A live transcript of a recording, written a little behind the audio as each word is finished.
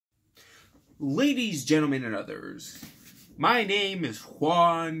Ladies, gentlemen, and others, my name is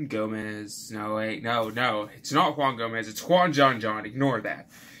Juan Gomez. No, wait, no, it's not Juan Gomez, it's Juan John. Ignore that.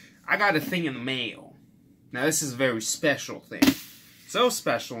 I got a thing in the mail. Now, this is a very special thing. So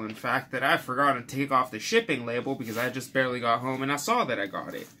special, in fact, that I forgot to take off the shipping label because I just barely got home and I saw that I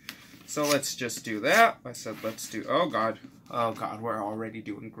got it. So let's just do that. I said let's do, oh god, we're already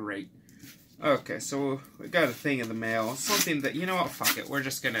doing great. Okay, so we got a thing in the mail. Something that, you know what, fuck it. We're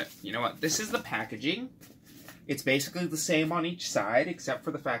just gonna, you know what, this is the packaging. It's basically the same on each side, except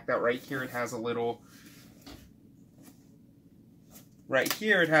for the fact that right here it has a little,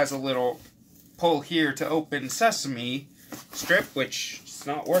 pull here to open sesame strip, which is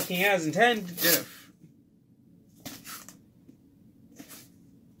not working as intended.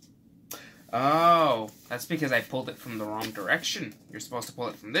 Oh, that's because I pulled it from the wrong direction. You're supposed to pull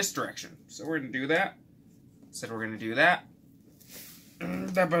it from this direction. So we're going to do that. Said we're going to do that.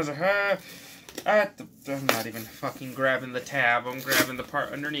 That buzzer, I'm not even fucking grabbing the tab. I'm grabbing the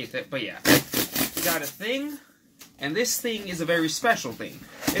part underneath it. But yeah, we got a thing. And this thing is a very special thing.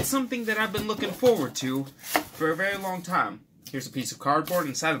 It's something that I've been looking forward to for a very long time. Here's a piece of cardboard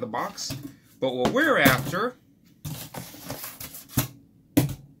inside of the box. But what we're after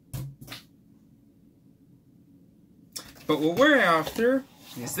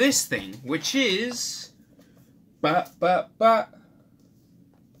is this thing, which is the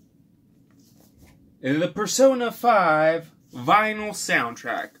Persona 5 vinyl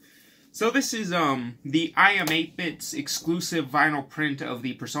soundtrack. So this is the I Am 8-Bit's exclusive vinyl print of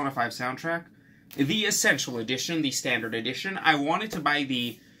the Persona 5 soundtrack. The Essential Edition, the Standard Edition. I wanted to buy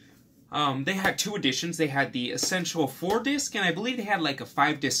the they had two editions. They had the Essential 4-disc, and I believe they had like a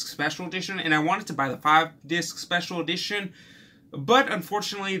 5-disc Special Edition, and I wanted to buy the 5-disc Special Edition, but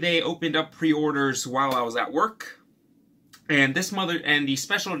unfortunately they opened up pre-orders while I was at work, and the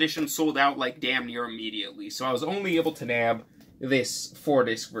Special Edition sold out like damn near immediately, so I was only able to nab this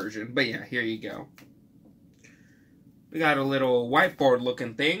 4-disc version. But yeah, here you go. We got a little whiteboard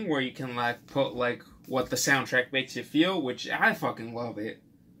looking thing where you can like put like what the soundtrack makes you feel, which I fucking love it.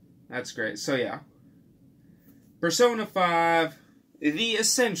 That's great. So yeah, Persona 5, the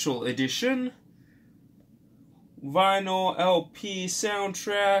Essential Edition, vinyl LP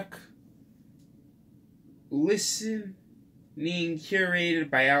soundtrack, listening curated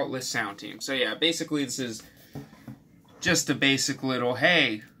by Outless Sound Team. So yeah, basically this is just a basic little,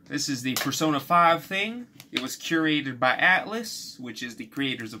 hey, this is the Persona 5 thing. It was curated by Atlas, which is the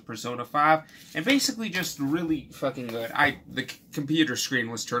creators of Persona 5, and basically just really fucking good. The computer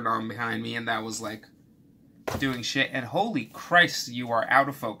screen was turned on behind me, and that was like doing shit, and holy Christ, you are out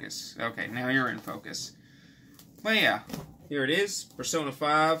of focus. Okay, now you're in focus. But yeah, here it is, Persona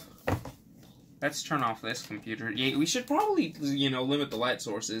 5. Let's turn off this computer. Yeah, we should probably, you know, limit the light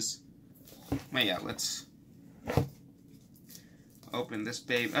sources. But yeah, let's open this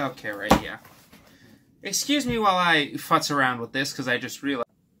baby. Okay, right, yeah. Excuse me while I futz around with this, because I just realized.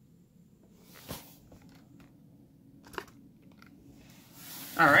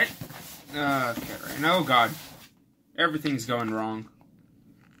 Alright. Okay, right. Oh god. Everything's going wrong.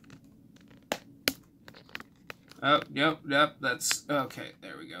 Oh, yep, that's... Okay,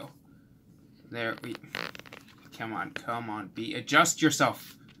 there we go. Come on, adjust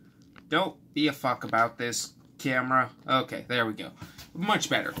yourself. Don't be a fuck about this, camera. Okay, there we go. Much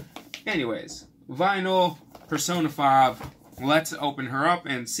better. Anyways. Vinyl, Persona 5, let's open her up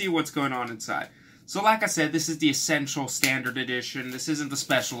and see what's going on inside. So like I said, this is the Essential Standard Edition. This isn't the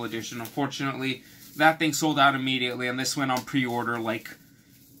Special Edition. Unfortunately, that thing sold out immediately, and this went on pre-order like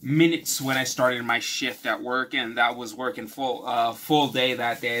minutes when I started my shift at work, and that was working full day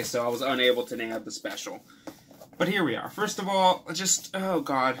that day, so I was unable to nab the Special. But here we are. First of all, just, oh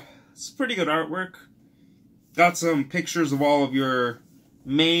god, it's pretty good artwork. Got some pictures of all of your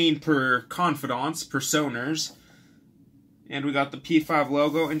main confidants, personas, and we got the P5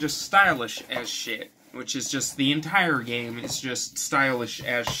 logo, and just stylish as shit, which is just the entire game is just stylish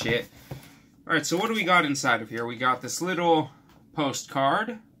as shit. Alright, so what do we got inside of here? We got this little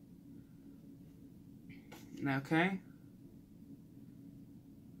postcard. Okay.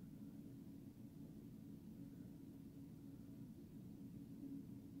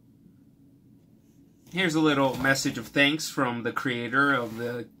 Here's a little message of thanks from the creator of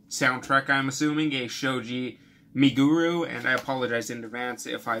the soundtrack, I'm assuming, a Shoji Miguru, and I apologize in advance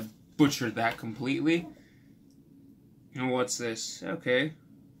if I butchered that completely. And what's this? Okay.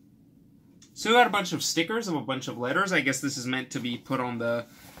 So we got a bunch of stickers of a bunch of letters. I guess this is meant to be put on the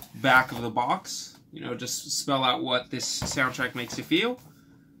back of the box. You know, just spell out what this soundtrack makes you feel.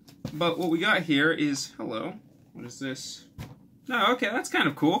 But what we got here is, hello, what is this? Oh, okay, that's kind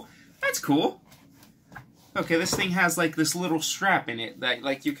of cool. That's cool. Okay, this thing has, like, this little strap in it that,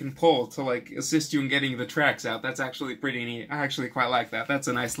 like, you can pull to, like, assist you in getting the tracks out. That's actually pretty neat. I actually quite like that. That's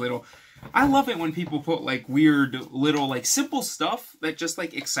a nice little... I love it when people put, like, weird little, like, simple stuff that just,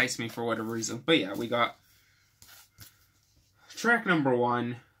 like, excites me for whatever reason. But yeah, we got track number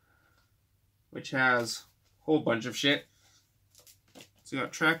 1, which has a whole bunch of shit. So we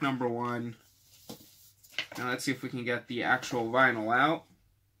got track number 1. Now let's see if we can get the actual vinyl out.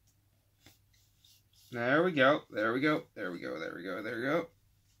 There we go. There we go. There we go. There we go. There we go.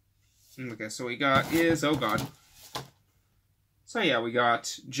 Okay, so we got is... Oh, God. So, yeah, we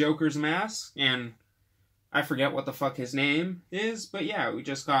got Joker's mask, and I forget what the fuck his name is, but, yeah, we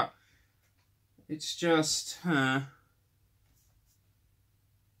just got... It's just...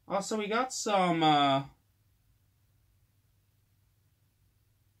 Also, we got some,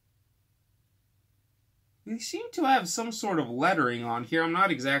 We seem to have some sort of lettering on here. I'm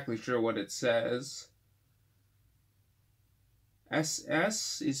not exactly sure what it says.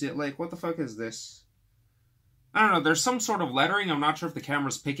 SS? Is it like, what the fuck is this? I don't know, there's some sort of lettering. I'm not sure if the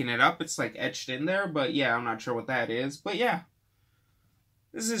camera's picking it up. It's like etched in there, but yeah, I'm not sure what that is. But yeah,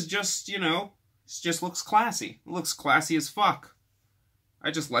 this is just, you know, this just looks classy. It looks classy as fuck. I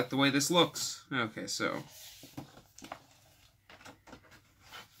just like the way this looks. Okay, so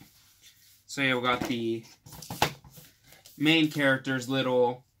yeah, we got the main character's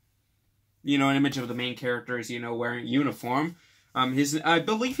little, you know, an image of the main character is, you know, wearing uniform. I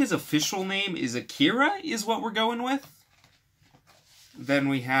believe his official name is Akira, is what we're going with. Then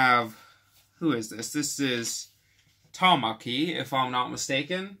we have, who is this? This is Tamaki, if I'm not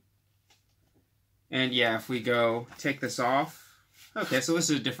mistaken. And yeah, if we go take this off. Okay, so this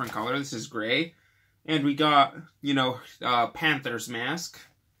is a different color. This is gray. And we got, you know, Panther's mask.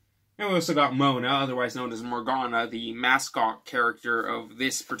 And we also got Mona, otherwise known as Morgana, the mascot character of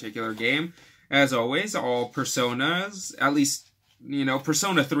this particular game. As always, all Personas, at least, you know,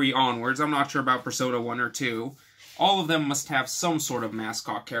 Persona 3 onwards, I'm not sure about Persona 1 or 2, all of them must have some sort of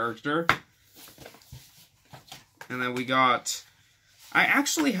mascot character. And then we got... I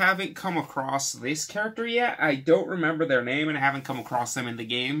actually haven't come across this character yet. I don't remember their name, and I haven't come across them in the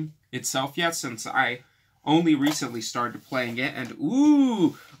game itself yet, since I only recently started playing it. And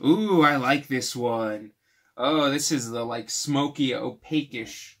ooh, I like this one. Oh, this is the, like, smoky,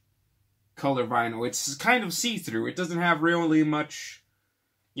 opaque-ish color vinyl. It's kind of see-through. It doesn't have really much,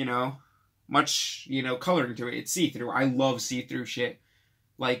 you know, coloring to it. It's see-through. I love see-through shit.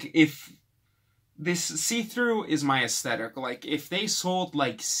 Like, if this see-through is my aesthetic. Like, if they sold,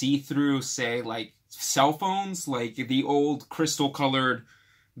 like, see-through, say, like, cell phones, like the old crystal-colored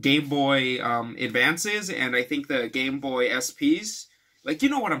Game Boy Advances, and I think the Game Boy SPs, like, you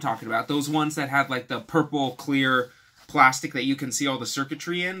know what I'm talking about. Those ones that had, like, the purple, clear plastic that you can see all the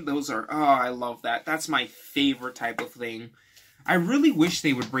circuitry in. Those are, oh, I love that. That's my favorite type of thing. I really wish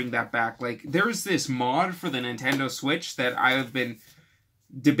they would bring that back. Like, there's this mod for the Nintendo Switch that I have been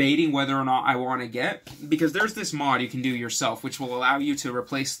debating whether or not I want to get, because there's this mod you can do yourself, which will allow you to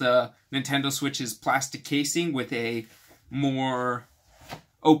replace the Nintendo Switch's plastic casing with a more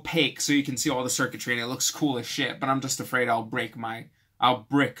opaque, so you can see all the circuitry, and it looks cool as shit, but I'm just afraid I'll brick my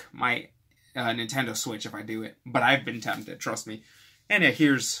Nintendo Switch if I do it. But I've been tempted, trust me. And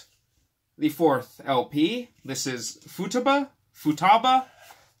here's the 4th LP. This is Futaba,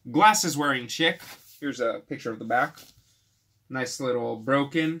 glasses wearing chick. Here's a picture of the back. Nice little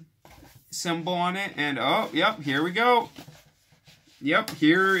broken symbol on it. And oh, yep, here we go. Yep,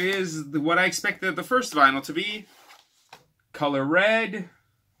 here is what I expected the first vinyl to be. Color red,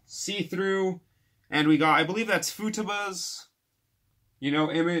 see-through, and we got, I believe that's Futaba's, you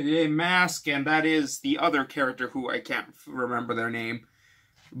know, a mask, and that is the other character who I can't remember their name.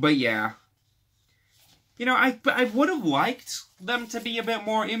 But yeah. You know, I would have liked them to be a bit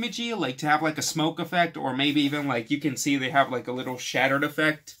more imagey, like to have like a smoke effect, or maybe even like you can see they have like a little shattered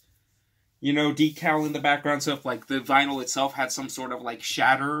effect, you know, decal in the background. So if like the vinyl itself had some sort of like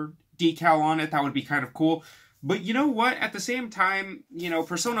shattered decal on it, that would be kind of cool. But you know what? At the same time, you know,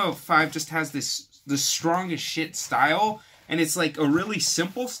 Persona 5 just has the strongest shit style, and it's like a really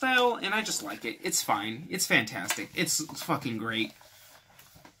simple style, and I just like it. It's fine. It's fantastic. It's fucking great.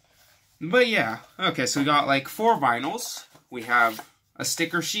 But yeah, okay, so we got like 4 vinyls. We have a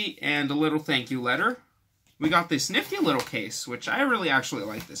sticker sheet and a little thank you letter. We got this nifty little case, which I really actually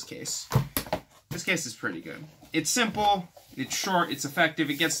like this case. This case is pretty good. It's simple, it's short, it's effective,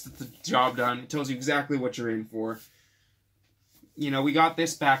 it gets the job done, it tells you exactly what you're in for. You know, we got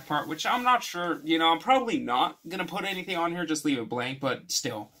this back part, which I'm not sure, you know, I'm probably not going to put anything on here, just leave it blank, but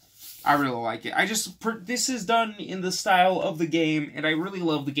still. I really like it. This is done in the style of the game, and I really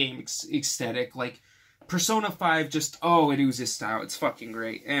love the game aesthetic. Like, Persona 5 just, oh, it oozes style. It's fucking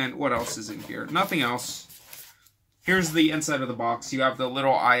great. And what else is in here? Nothing else. Here's the inside of the box. You have the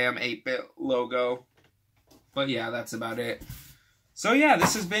little I am 8-bit logo. But yeah, that's about it. So yeah,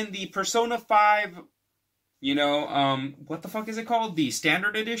 this has been the Persona 5, you know, what the fuck is it called? The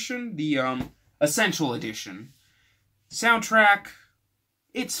Standard Edition? The, Essential Edition. Soundtrack,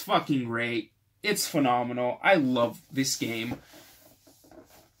 it's fucking great. It's phenomenal. I love this game.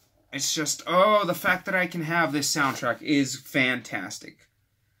 It's just, oh, the fact that I can have this soundtrack is fantastic.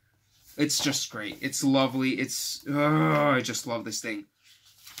 It's just great. It's lovely. It's, oh, I just love this thing.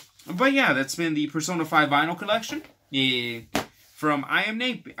 But yeah, that's been the Persona 5 vinyl collection. Yeah. From I Am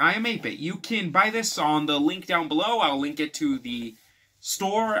 8-Bit. You can buy this on the link down below. I'll link it to the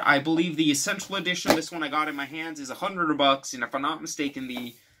store. I believe the Essential Edition, this one I got in my hands, is $100, and if I'm not mistaken,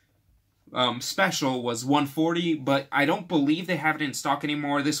 the special was $140, but I don't believe they have it in stock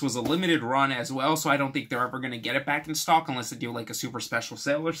anymore. This was a limited run as well, so I don't think they're ever going to get it back in stock unless they do like a super special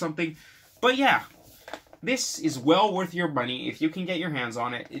sale or something. But yeah, this is well worth your money if you can get your hands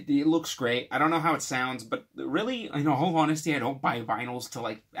on it. It looks great. I don't know how it sounds, but really, in all honesty, I don't buy vinyls to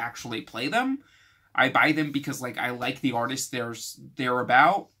like actually play them. I buy them because, like, I like the artist they're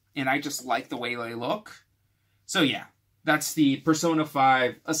about, and I just like the way they look. So, yeah, that's the Persona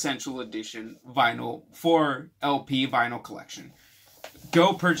 5 Essential Edition vinyl 4LP vinyl collection.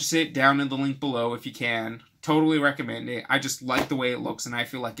 Go purchase it down in the link below if you can. Totally recommend it. I just like the way it looks, and I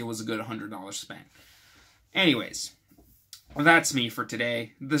feel like it was a good $100 spent. Anyways, that's me for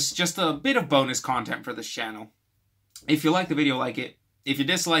today. This is just a bit of bonus content for this channel. If you like the video, like it. If you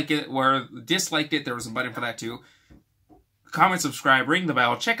dislike it or disliked it, there was a button for that too. Comment, subscribe, ring the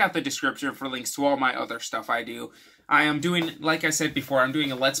bell. Check out the description for links to all my other stuff I do. I am doing, like I said before, I'm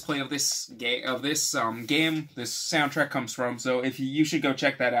doing a Let's Play of this game. This soundtrack comes from. So if you should go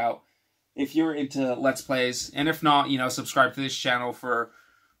check that out if you're into Let's Plays, and if not, you know, subscribe to this channel for,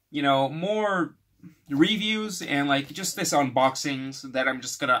 you know, more reviews and like just this unboxings that I'm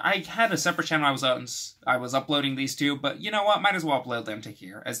just gonna. I had a separate channel I was uploading these to, but you know what? Might as well upload them to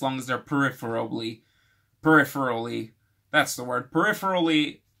here as long as they're peripherally. That's the word.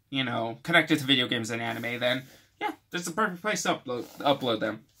 Peripherally, you know, connected to video games and anime. Then yeah, that's the perfect place to upload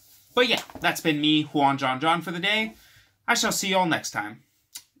them. But yeah, that's been me, Juan John for the day. I shall see you all next time.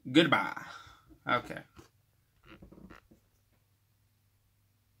 Goodbye. Okay.